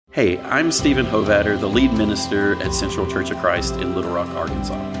Hey, I'm Stephen Hovatter, the lead minister at Central Church of Christ in Little Rock,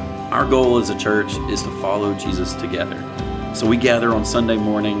 Arkansas. Our goal as a church is to follow Jesus together. So we gather on Sunday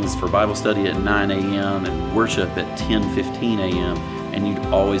mornings for Bible study at 9 a.m. and worship at 10:15 a.m., and you'd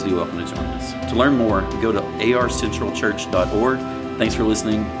always be welcome to join us. To learn more, go to arcentralchurch.org. Thanks for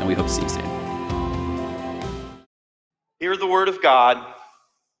listening, and we hope to see you soon. Hear the word of God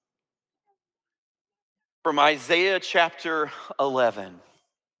from Isaiah chapter 11.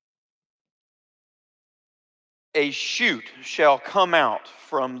 A shoot shall come out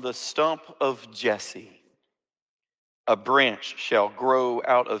from the stump of Jesse. A branch shall grow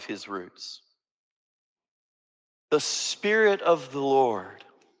out of his roots. The Spirit of the Lord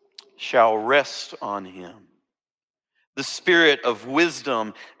shall rest on him. The Spirit of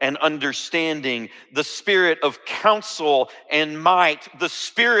wisdom and understanding, the Spirit of counsel and might, the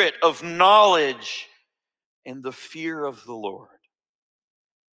Spirit of knowledge and the fear of the Lord.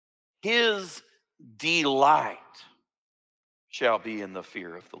 His delight shall be in the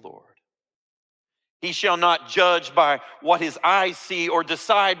fear of the Lord. He shall not judge by what his eyes see or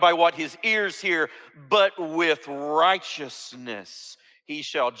decide by what his ears hear, but with righteousness he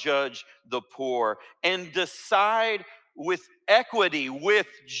shall judge the poor and decide with equity, with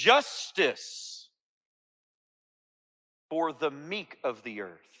justice for the meek of the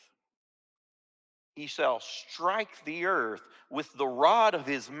earth. He shall strike the earth with the rod of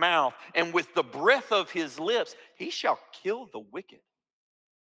his mouth, and with the breath of his lips he shall kill the wicked.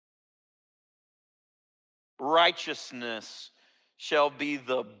 Righteousness shall be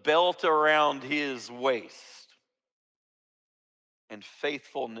the belt around his waist, and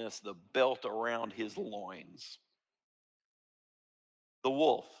faithfulness the belt around his loins. The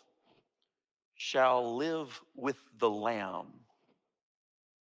wolf shall live with the lamb.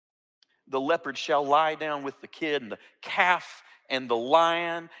 The leopard shall lie down with the kid, and the calf and the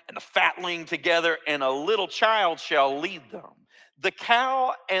lion and the fatling together, and a little child shall lead them. The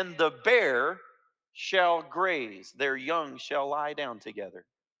cow and the bear shall graze, their young shall lie down together,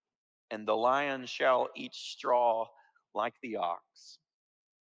 and the lion shall eat straw like the ox.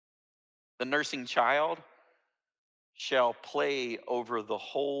 The nursing child shall play over the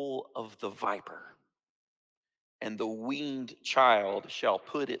hole of the viper, and the weaned child shall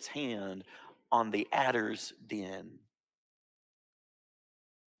put its hand on the adder's den.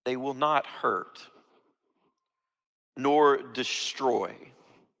 They will not hurt nor destroy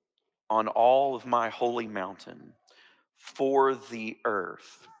on all of my holy mountain, for the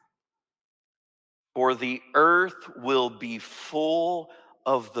earth will be full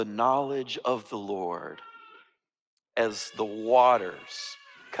of the knowledge of the Lord, as the waters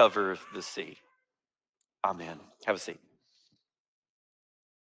cover the sea. Amen. Have a seat.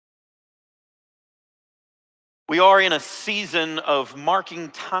 We are in a season of marking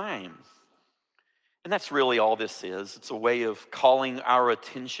time. And that's really all this is. It's a way of calling our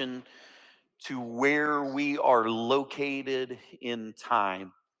attention to where we are located in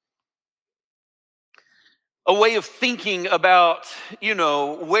time. A way of thinking about,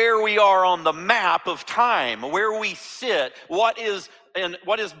 where we are on the map of time, where we sit, what is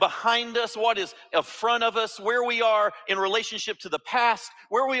behind us, what is in front of us, where we are in relationship to the past,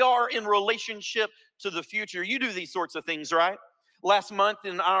 where we are in relationship to the future. You do these sorts of things, right? Last month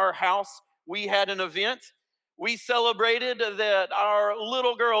in our house, we had an event. We celebrated that our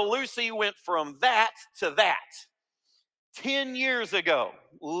little girl Lucy went from that to that. 10 years ago,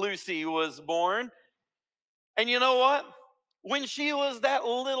 Lucy was born. And you know what? When she was that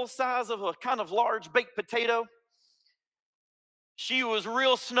little size of a kind of large baked potato, she was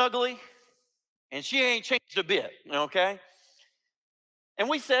real snuggly, and she ain't changed a bit, okay? And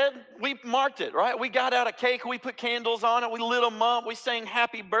we marked it, right? We got out a cake, we put candles on it, we lit them up, we sang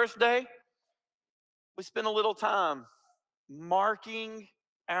happy birthday. We spent a little time marking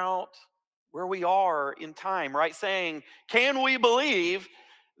out where we are in time, right? Saying, can we believe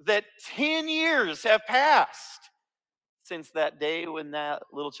that 10 years have passed since that day when that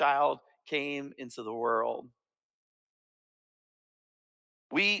little child came into the world?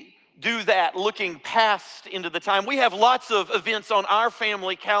 We do that looking past into the time. We have lots of events on our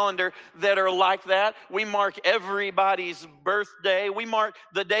family calendar that are like that. We mark everybody's birthday. We mark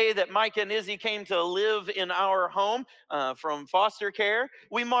the day that Mike and Izzy came to live in our home from foster care.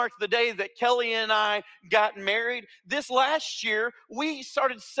 We mark the day that Kelly and I got married. This last year, we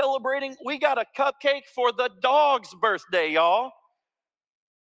started celebrating. We got a cupcake for the dog's birthday, y'all.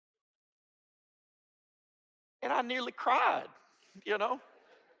 And I nearly cried,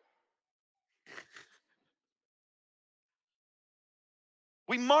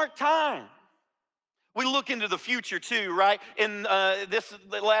 We mark time. We look into the future too, right? In this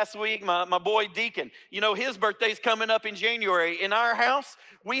last week, my boy Deacon, his birthday's coming up in January. In our house,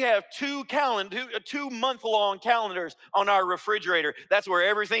 we have two month long calendars on our refrigerator. That's where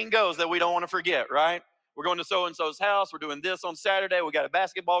everything goes that we don't want to forget, right? We're going to so and so's house. We're doing this on Saturday. We got a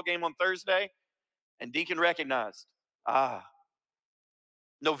basketball game on Thursday. And Deacon recognized,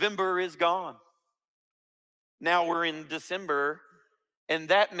 November is gone. Now we're in December, and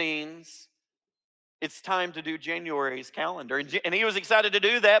that means it's time to do January's calendar. And he was excited to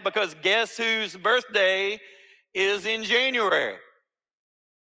do that because guess whose birthday is in January?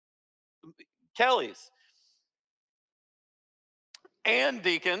 Kelly's and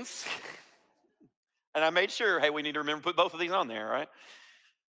Deacon's. And I made sure, hey, we need to remember to put both of these on there, right?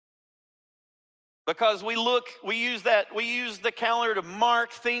 Because we use the calendar to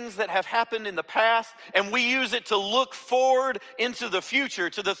mark things that have happened in the past, and we use it to look forward into the future,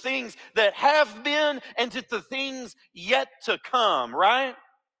 to the things that have been and to the things yet to come, right?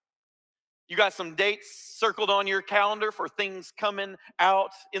 You got some dates circled on your calendar for things coming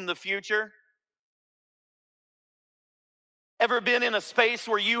out in the future? Ever been in a space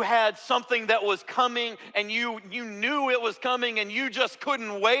where you had something that was coming and you knew it was coming and you just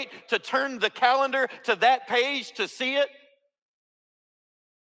couldn't wait to turn the calendar to that page to see it?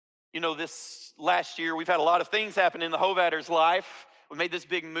 This last year we've had a lot of things happen in the Hovatters' life. We made this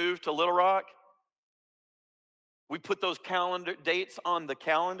big move to Little Rock. We put those calendar dates on the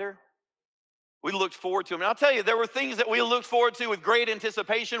calendar. We looked forward to them. And I'll tell you, there were things that we looked forward to with great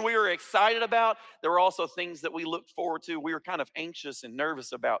anticipation, we were excited about. There were also things that we looked forward to, we were kind of anxious and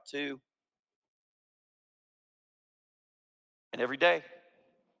nervous about too. And every day,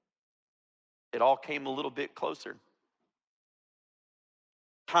 it all came a little bit closer.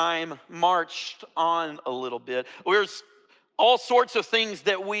 Time marched on a little bit. There's all sorts of things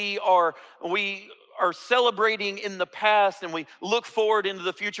that we are celebrating in the past and we look forward into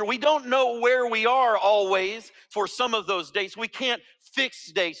the future. We don't know where we are always for some of those dates. We can't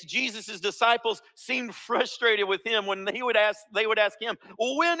fix dates. Jesus' disciples seemed frustrated with him when they would ask him,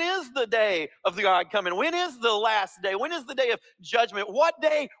 well, when is the day of the God coming? When is the last day? When is the day of judgment? What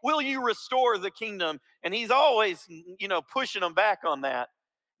day will you restore the kingdom? And he's always, pushing them back on that.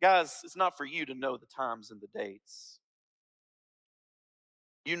 Guys, it's not for you to know the times and the dates.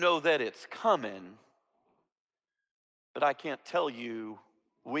 You know that it's coming, but I can't tell you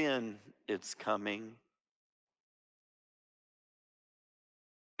when it's coming.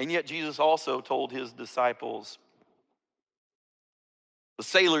 And yet Jesus also told his disciples, the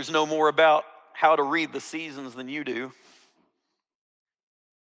sailors know more about how to read the seasons than you do.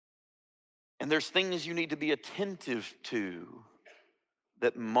 And there's things you need to be attentive to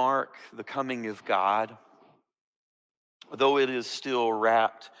that mark the coming of God, though it is still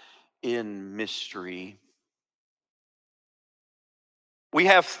wrapped in mystery. We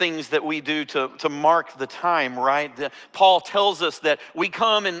have things that we do to mark the time, right? Paul tells us that we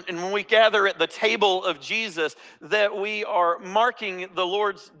come and when we gather at the table of Jesus, that we are marking the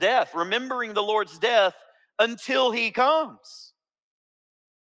Lord's death, remembering the Lord's death until he comes.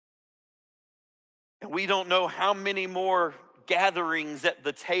 And we don't know how many more gatherings at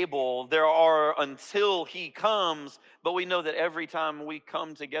the table there are until he comes, but we know that every time we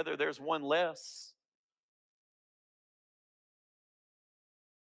come together, there's one less.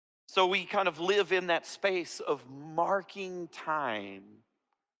 So we kind of live in that space of marking time.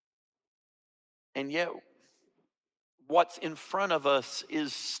 And yet, what's in front of us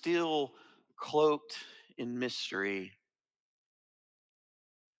is still cloaked in mystery.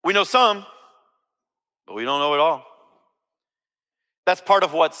 We know some, but we don't know it all. That's part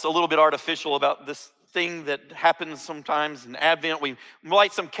of what's a little bit artificial about this thing that happens sometimes in Advent. We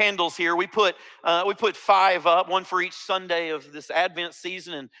light some candles here. We put 5 up, one for each Sunday of this Advent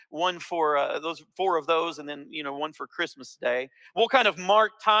season, and one for those 4 of those, and then one for Christmas Day. We'll kind of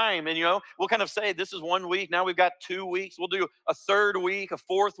mark time, and we'll kind of say this is 1 week. Now we've got 2 weeks. We'll do a 3rd week, a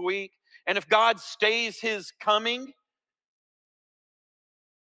 4th week, and if God stays His coming,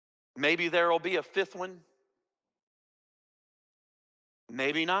 maybe there will be a 5th one.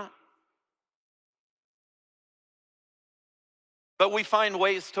 Maybe not. But we find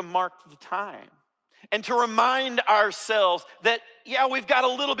ways to mark the time and to remind ourselves that, yeah, we've got a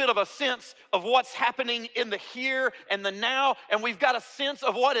little bit of a sense of what's happening in the here and the now, and we've got a sense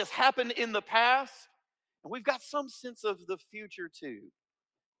of what has happened in the past, and we've got some sense of the future too,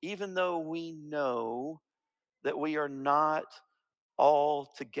 even though we know that we are not all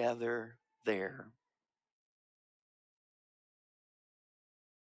together there.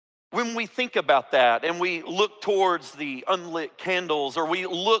 When we think about that and we look towards the unlit candles, or we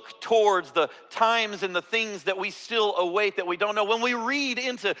look towards the times and the things that we still await that we don't know, when we read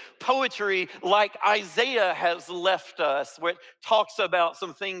into poetry like Isaiah has left us, where it talks about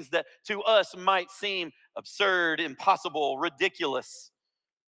some things that to us might seem absurd, impossible, ridiculous,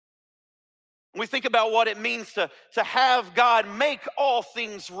 we think about what it means to have God make all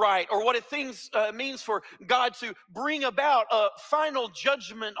things right, or what means for God to bring about a final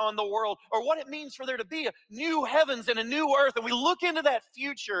judgment on the world, or what it means for there to be a new heavens and a new earth. And we look into that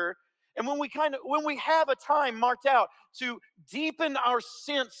future, and when we have a time marked out to deepen our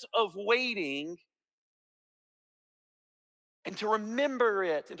sense of waiting and to remember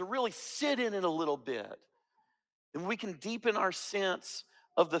it and to really sit in it a little bit, then we can deepen our sense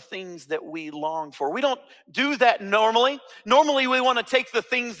of the things that we long for. We don't do that normally. Normally, we want to take the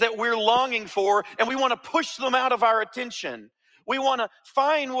things that we're longing for and we want to push them out of our attention. We want to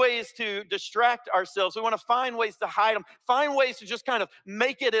find ways to distract ourselves. We want to find ways to hide them, find ways to just kind of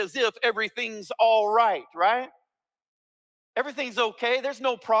make it as if everything's all right, right? Everything's okay. There's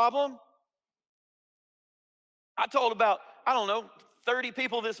no problem. I told about, I don't know, 30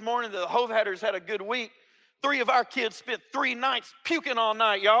 people this morning. The Hove Hatters had a good week. 3 of our kids spent 3 nights puking all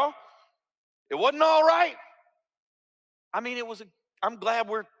night, y'all. It wasn't all right. I mean,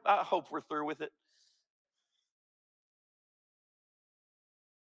 I hope we're through with it.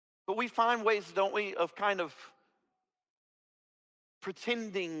 But we find ways, don't we, of kind of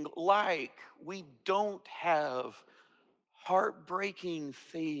pretending like we don't have heartbreaking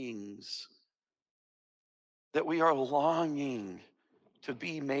things that we are longing to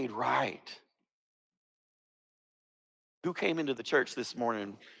be made right. Who came into the church this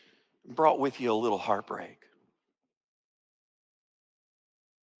morning and brought with you a little heartbreak?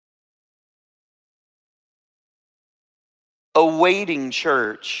 A waiting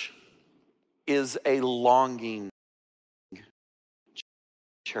church is a longing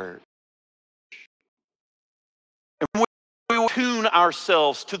church. And we tune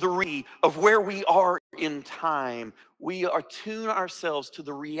ourselves to the of where we are in time. We are tune ourselves to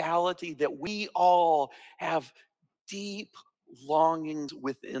the reality that we all have deep longings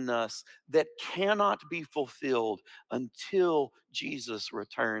within us that cannot be fulfilled until Jesus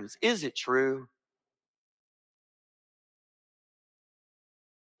returns. Is it true?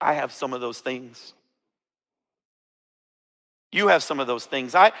 I have some of those things. You have some of those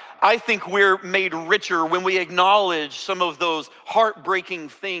things. I think we're made richer when we acknowledge some of those heartbreaking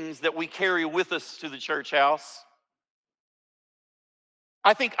things that we carry with us to the church house.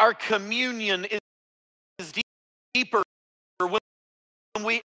 I think our communion is deeper when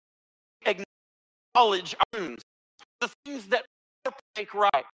we acknowledge our wounds, the things that make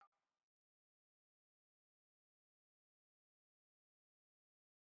right.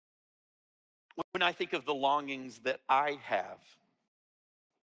 When I think of the longings that I have,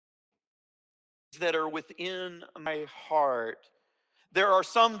 that are within my heart, there are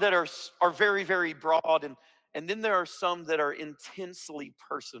some that are very, very broad, and then there are some that are intensely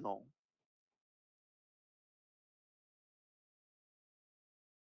personal.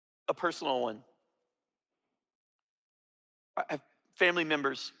 A personal one. I have family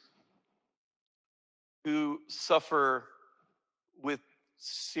members who suffer with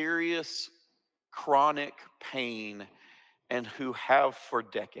serious chronic pain and who have for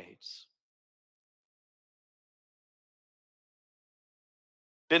decades.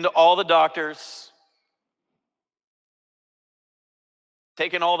 Been to all the doctors,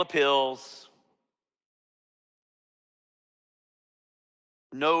 taken all the pills,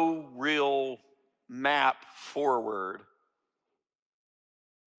 no real map forward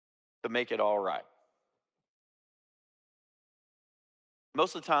to make it all right.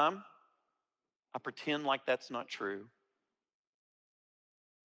 Most of the time, I pretend like that's not true.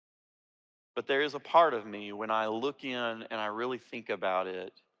 But there is a part of me when I look in and I really think about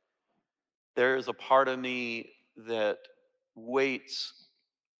it, there is a part of me that waits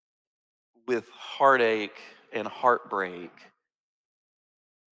with heartache and heartbreak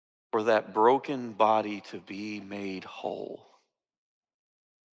for that broken body to be made whole.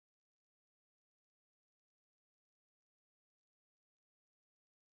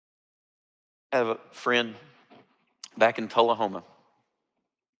 I have a friend back in Tullahoma.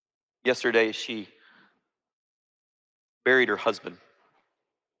 Yesterday, she buried her husband.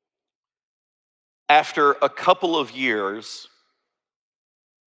 After a couple of years,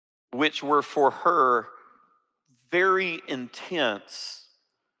 which were for her very intense,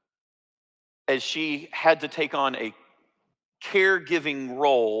 as she had to take on a caregiving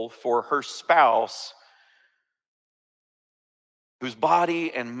role for her spouse whose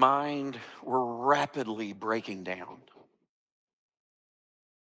body and mind were rapidly breaking down.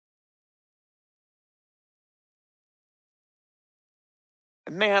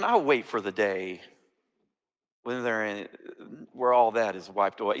 And man, I wait for the day when they're in, where all that is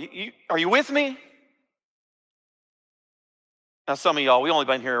wiped away. Are you with me? Now, some of y'all, we only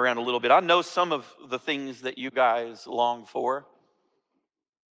been here around a little bit. I know some of the things that you guys long for.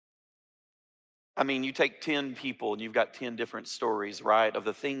 I mean, you take 10 people and you've got 10 different stories, right, of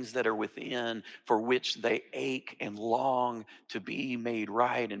the things that are within for which they ache and long to be made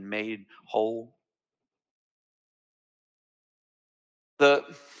right and made whole. The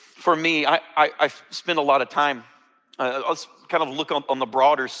For me, I spend a lot of time. Let's kind of look on the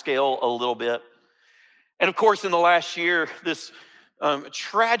broader scale a little bit. And of course, in the last year, this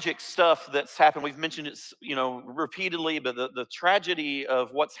tragic stuff that's happened, we've mentioned it, repeatedly, but the tragedy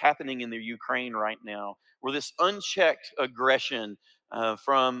of what's happening in the Ukraine right now, where this unchecked aggression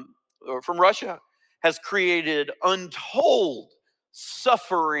from Russia has created untold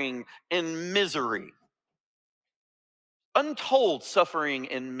suffering and misery. Untold suffering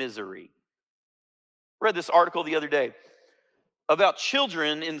and misery. Read this article the other day about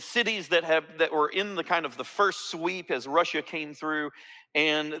children in cities that were in the kind of the first sweep as Russia came through,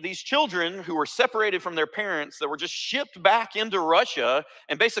 and these children who were separated from their parents that were just shipped back into Russia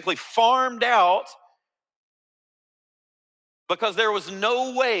and basically farmed out because there was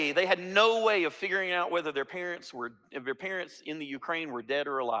no way, they had no way of figuring out whether if their parents in the Ukraine were dead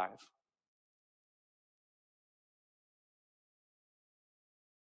or alive.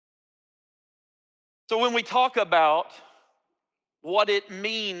 So when we talk about what it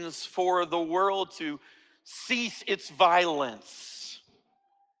means for the world to cease its violence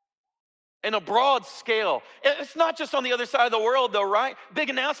in a broad scale. It's not just on the other side of the world, though, right? Big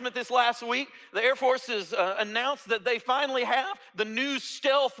announcement this last week. The Air Force has announced that they finally have the new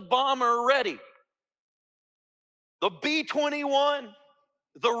stealth bomber ready. The B-21,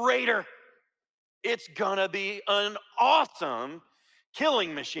 the Raider. It's gonna be an awesome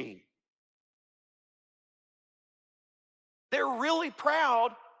killing machine. They're really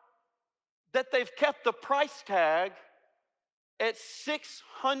proud that they've kept the price tag at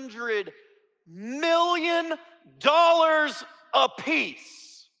 $600 million a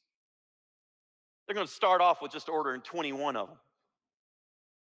piece. They're going to start off with just ordering 21 of them.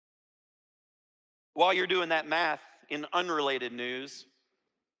 While you're doing that math, in unrelated news,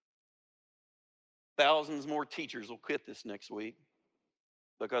 thousands more teachers will quit this next week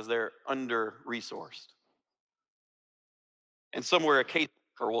because they're under resourced. And somewhere a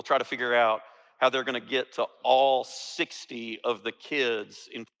caseworker will try to figure out how they're going to get to all 60 of the kids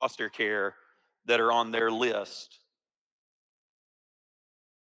in foster care that are on their list.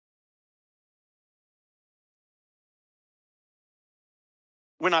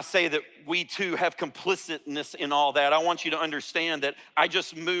 When I say that we too have complicitness in all that, I want you to understand that I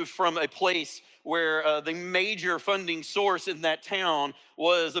just moved from a place where the major funding source in that town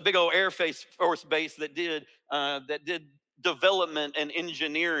was a big old Force base that did development and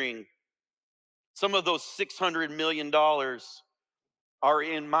engineering. Some of those $600 million are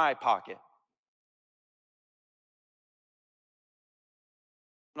in my pocket.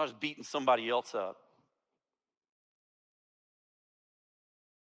 I'm not just beating somebody else up.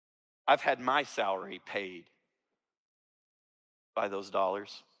 I've had my salary paid by those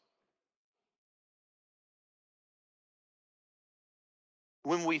dollars.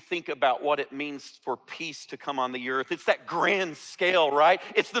 When we think about what it means for peace to come on the earth, it's that grand scale, right?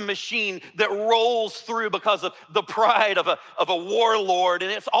 It's the machine that rolls through because of the pride of a warlord.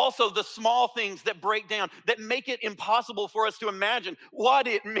 And it's also the small things that break down, that make it impossible for us to imagine what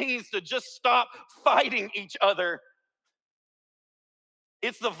it means to just stop fighting each other.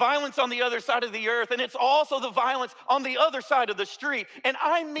 It's the violence on the other side of the earth, and it's also the violence on the other side of the street. And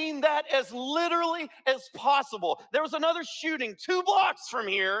I mean that as literally as possible. There was another shooting 2 blocks from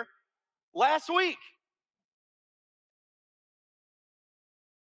here last week.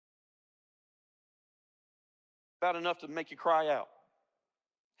 About enough to make you cry out.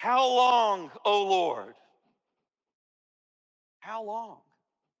 How long, O Lord? How long?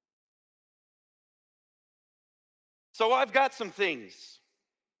 So I've got some things.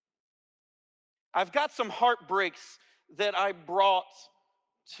 I've got some heartbreaks that I brought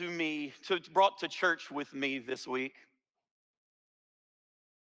to church with me this week.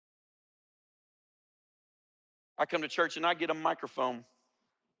 I come to church and I get a microphone.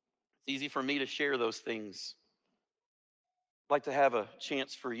 It's easy for me to share those things. I'd like to have a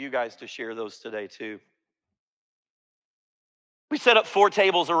chance for you guys to share those today too. We set up 4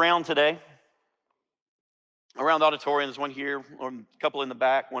 tables around today. Around the auditorium, there's one here, a couple in the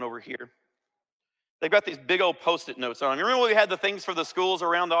back, one over here. They've got these big old Post-it notes on them. You remember when we had the things for the schools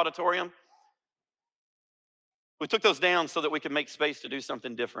around the auditorium? We took those down so that we could make space to do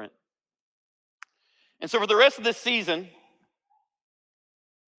something different. And so for the rest of this season,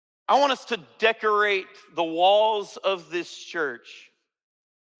 I want us to decorate the walls of this church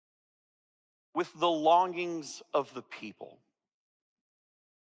with the longings of the people.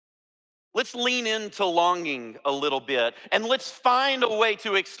 Let's lean into longing a little bit, and let's find a way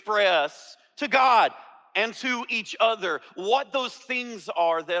to express to God and to each other what those things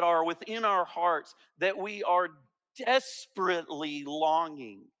are that are within our hearts that we are desperately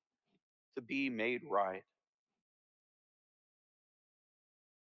longing to be made right.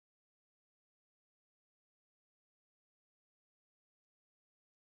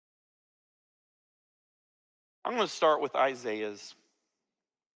 I'm going to start with Isaiah,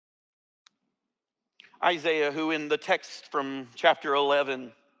 who in the text from chapter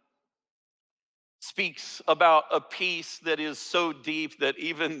 11 speaks about a peace that is so deep that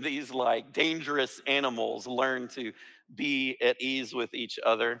even these like dangerous animals learn to be at ease with each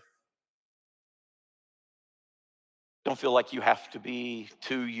other. Don't feel like you have to be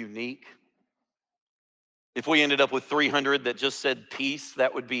too unique. If we ended up with 300 that just said peace,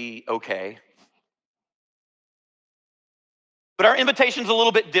 that would be okay. But our invitation's a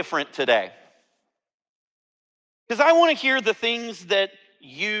little bit different today. Because I want to hear the things that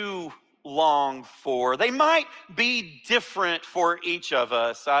you long for. They might be different for each of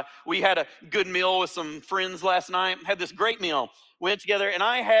us. We had a good meal with some friends last night, had this great meal. Went together and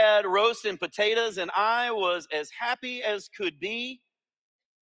I had roast and potatoes and I was as happy as could be.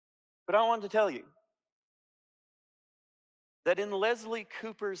 But I wanted to tell you that in Leslie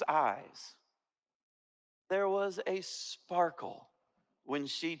Cooper's eyes, there was a sparkle when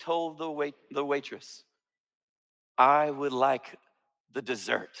she told the waitress, I would like the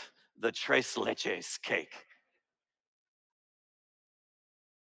dessert, the tres leches cake.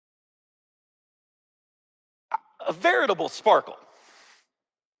 A veritable sparkle.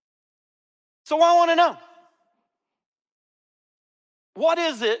 So I want to know, what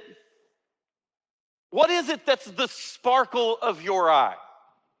is it? What is it that's the sparkle of your eye?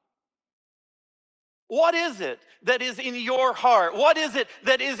 What is it that is in your heart? What is it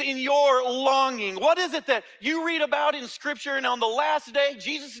that is in your longing? What is it that you read about in Scripture and on the last day,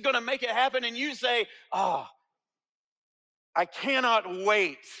 Jesus is going to make it happen and you say, I cannot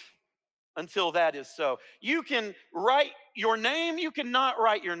wait until that is so. You can write your name, you cannot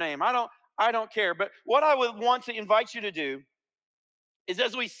write your name. I don't care. But what I would want to invite you to do is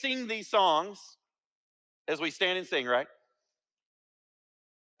as we sing these songs, as we stand and sing, right?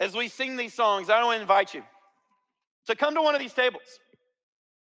 As we sing these songs, I want to invite you to come to one of these tables.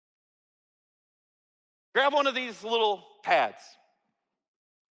 Grab one of these little pads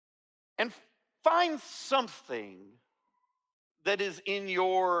and find something that is in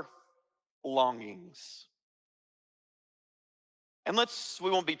your longings. And we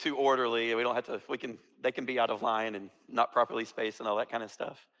won't be too orderly. We don't have to, they can be out of line and not properly spaced and all that kind of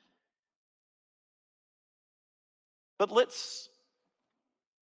stuff. But let's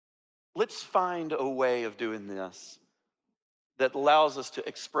find a way of doing this that allows us to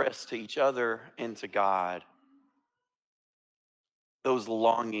express to each other and to God those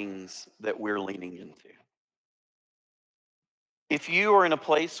longings that we're leaning into. If you are in a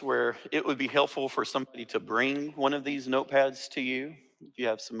place where it would be helpful for somebody to bring one of these notepads to you, if you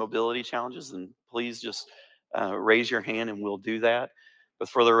have some mobility challenges, then please just raise your hand and we'll do that. But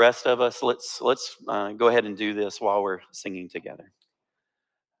for the rest of us, let's go ahead and do this while we're singing together.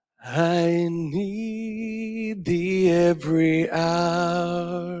 I need thee every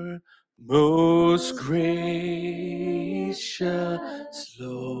hour, most gracious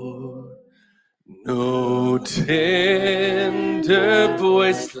Lord. No tender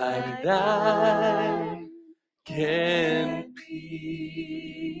voice like thine can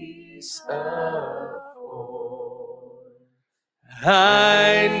peace afford.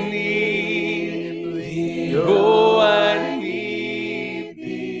 I need thee, oh, I need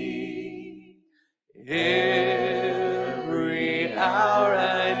thee. Every hour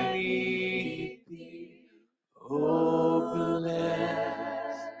I need thee. Oh,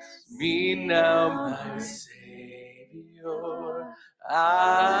 bless me now, my Savior.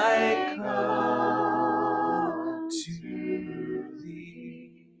 I come to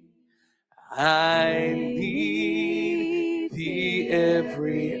thee. I need thee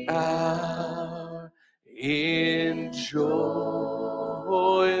every hour in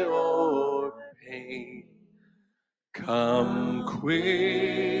joy or pain. Come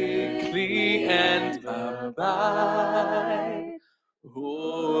quickly and abide.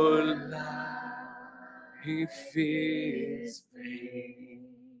 Oh, life is vain.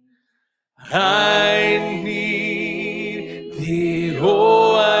 I need thee,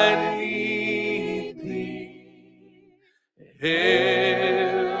 oh, I need thee.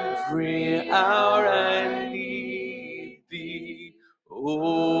 Every hour I need thee.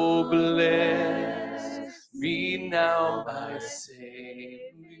 Oh, bless me now, my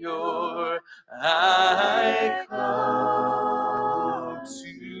Savior. I come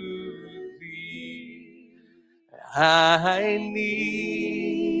to thee. I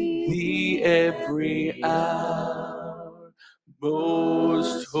need thee every hour,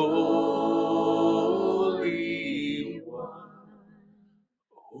 most holy one.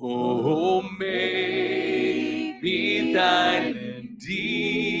 Oh, make me thine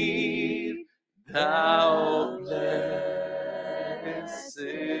indeed, thou blessed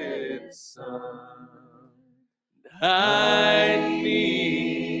Son. I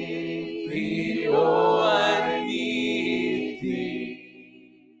need thee, oh, I need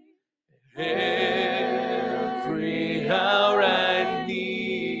thee. Every hour I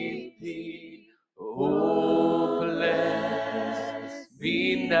need thee. Oh, bless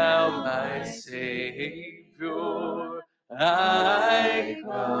me now, my Savior. I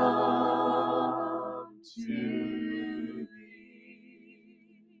come to thee.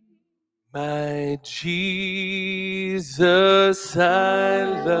 My Jesus, I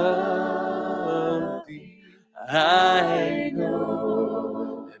love thee. I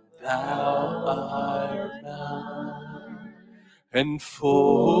know that thou art mine, and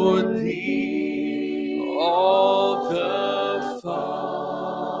for thee all the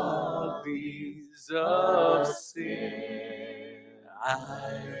follies of sin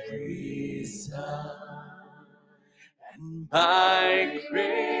I resign. And my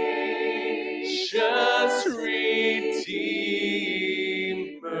gracious Redeemer,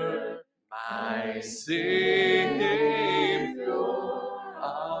 my Savior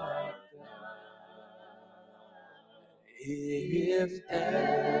art thou. If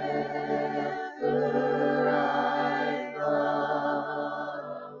ever I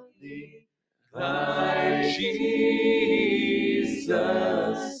love thee, thy Jesus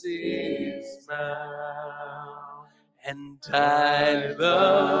is mine. And I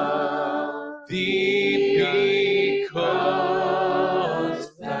love thee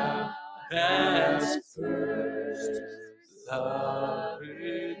because thou hast first loved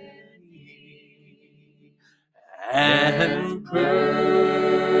me and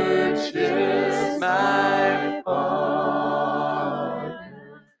purchased my pardon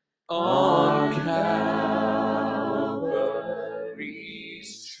on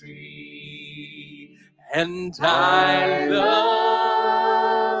Calvary's tree. And I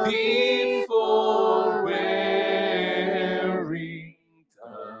love thee for wearing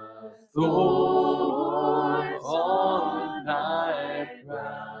the thorn on thy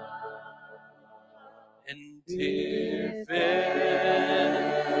brow. And if ever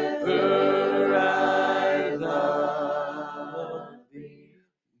I love thee,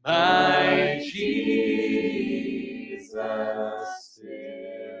 my Jesus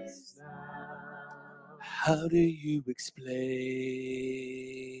is now. How do you explain?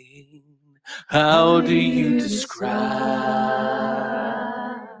 How do you describe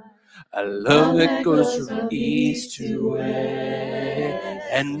a love that goes from east to west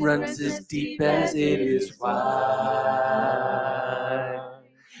and runs as deep as it is wide?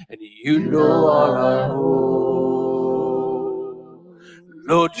 And you know all our hope,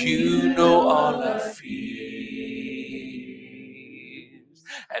 Lord, you know all our fears,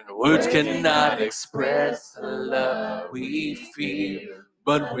 and words cannot express the love we feel,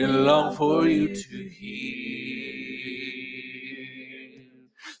 but we long for you to hear.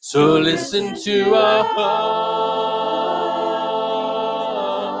 So listen to our hearts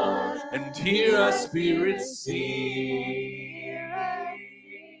and hear our spirits sing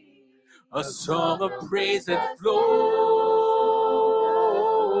a song of praise that flows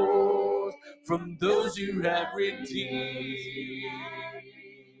from those you have redeemed.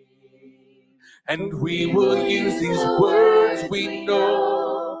 And we will use these words we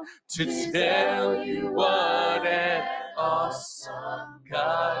know to tell you what an awesome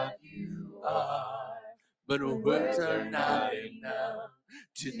God you are. But words are not enough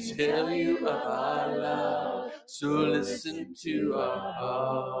to tell you of our love. So listen to our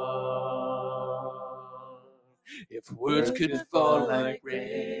heart. If words could fall like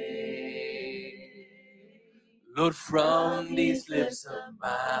rain, Lord, from these lips of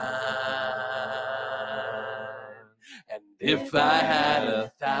mine, and If I had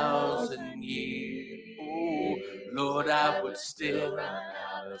 1,000 years, oh Lord, I would still run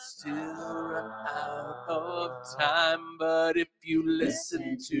out of time. But if you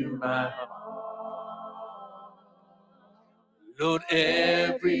listen to my heart, Lord,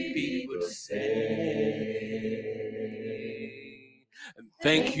 every beat would say. And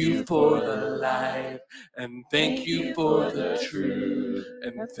thank you for the life, and thank you for the truth,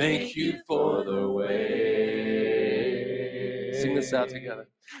 and thank you for the way. Sing this out together.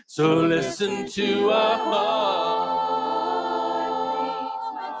 So listen to our heart,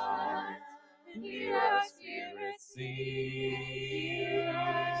 and hear our spirit sing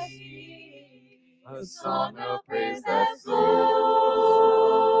a song of praise that flows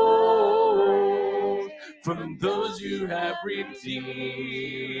from those you have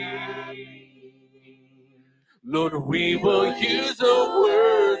redeemed. Lord, we will use the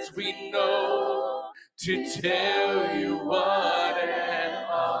words we know to tell you what an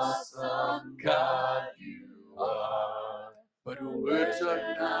awesome God you are. But words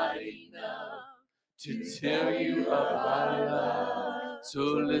are not enough to tell you of our love. So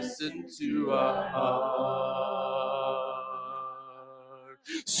listen to our heart.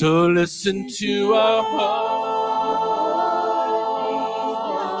 So listen to our heart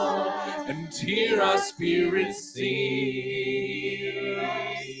and hear our spirit sing.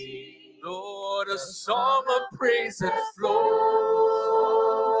 Lord, a song of praise that flows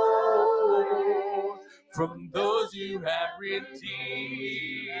from those you have redeemed.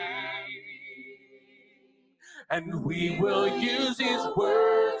 And we will use these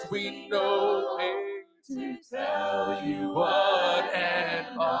words we know to tell you what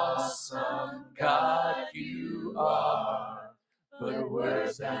an awesome God you are. But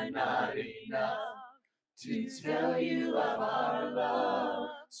words are not enough to tell you of our love.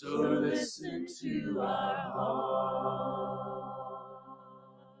 So listen to our heart.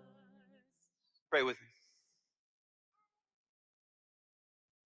 Pray with me.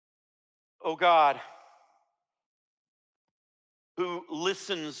 Oh God, who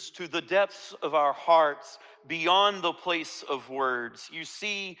listens to the depths of our hearts beyond the place of words. You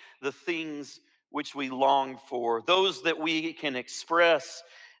see the things which we long for, those that we can express,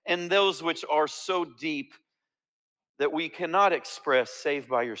 and those which are so deep that we cannot express save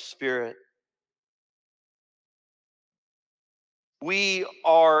by your Spirit. We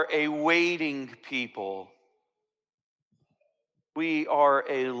are a waiting people. We are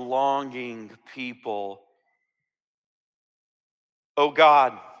a longing people. Oh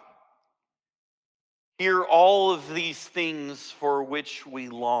God, hear all of these things for which we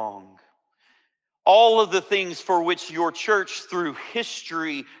long. All of the things for which your church through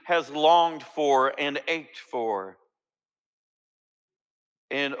history has longed for and ached for.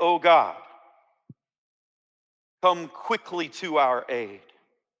 And oh God, come quickly to our aid.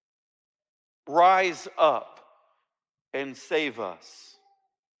 Rise up and save us.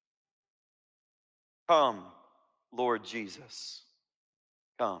 Come, Lord Jesus.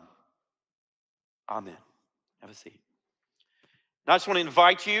 Come. Amen. Have a seat. Now, I just want to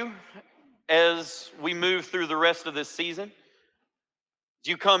invite you as we move through the rest of this season. As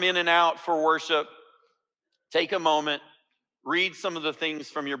you come in and out for worship, take a moment, read some of the things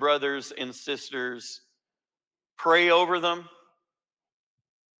from your brothers and sisters, pray over them.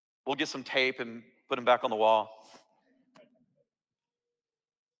 We'll get some tape and put them back on the wall.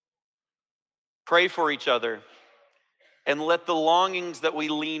 Pray for each other. And let the longings that we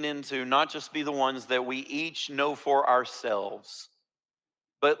lean into not just be the ones that we each know for ourselves,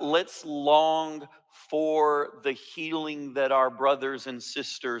 but let's long for the healing that our brothers and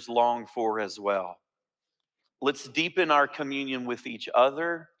sisters long for as well. Let's deepen our communion with each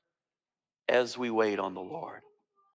other as we wait on the Lord.